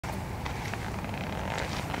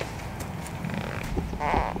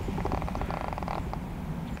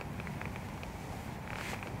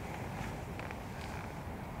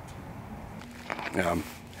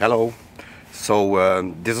Hello.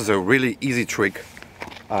 So this is a really easy trick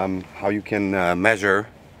how you can measure,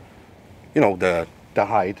 the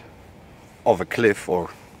height of a cliff, or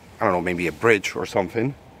I don't know, maybe a bridge or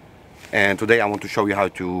something. And today I want to show you how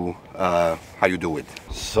you do it.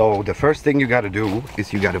 So the first thing you got to do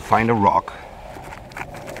is you got to find a rock.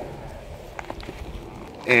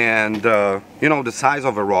 And the size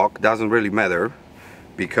of a rock doesn't really matter,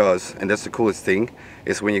 because, and that's the coolest thing,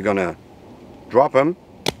 is when you're gonna drop them,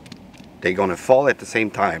 they're gonna fall at the same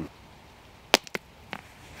time.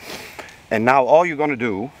 And now all you're gonna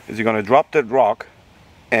do is you're gonna drop the rock,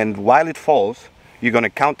 and while it falls, you're gonna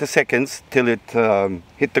count the seconds till it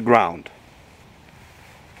hit the ground.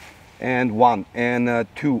 And 1, and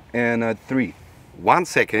 2, and 3. 1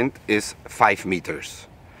 second is 5 meters.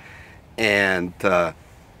 And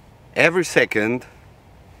every second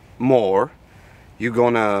more, you're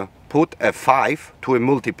gonna put a 5 to a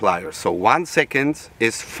multiplier. So 1 second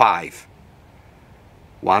is 5.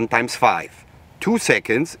 1 times 5. 2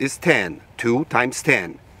 seconds is 10. 2 times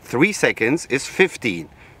 10. 3 seconds is 15.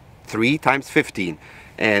 3 times 15.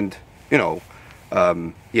 And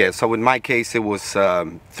so in my case it was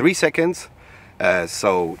 3 seconds.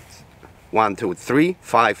 So 1, 2, 3,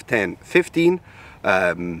 5, 10, 15.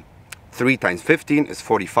 3 times 15 is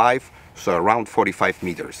 45. So around 45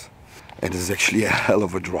 meters. And this is actually a hell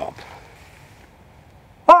of a drop.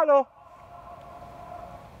 Hello.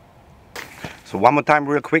 So one more time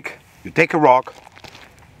real quick. You take a rock,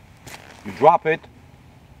 you drop it,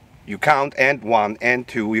 you count, and 1 and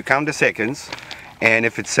 2, you count the seconds. And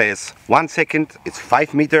if it says 1 second, it's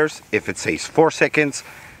 5 meters. If it says 4 seconds,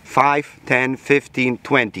 5, 10, 15,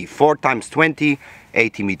 20. 4 times 20,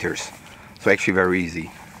 80 meters. So actually very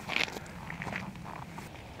easy.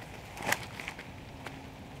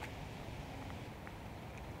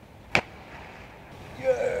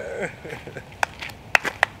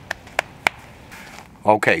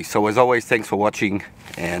 Okay, so as always, thanks for watching,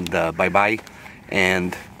 and bye bye.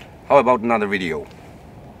 And how about another video?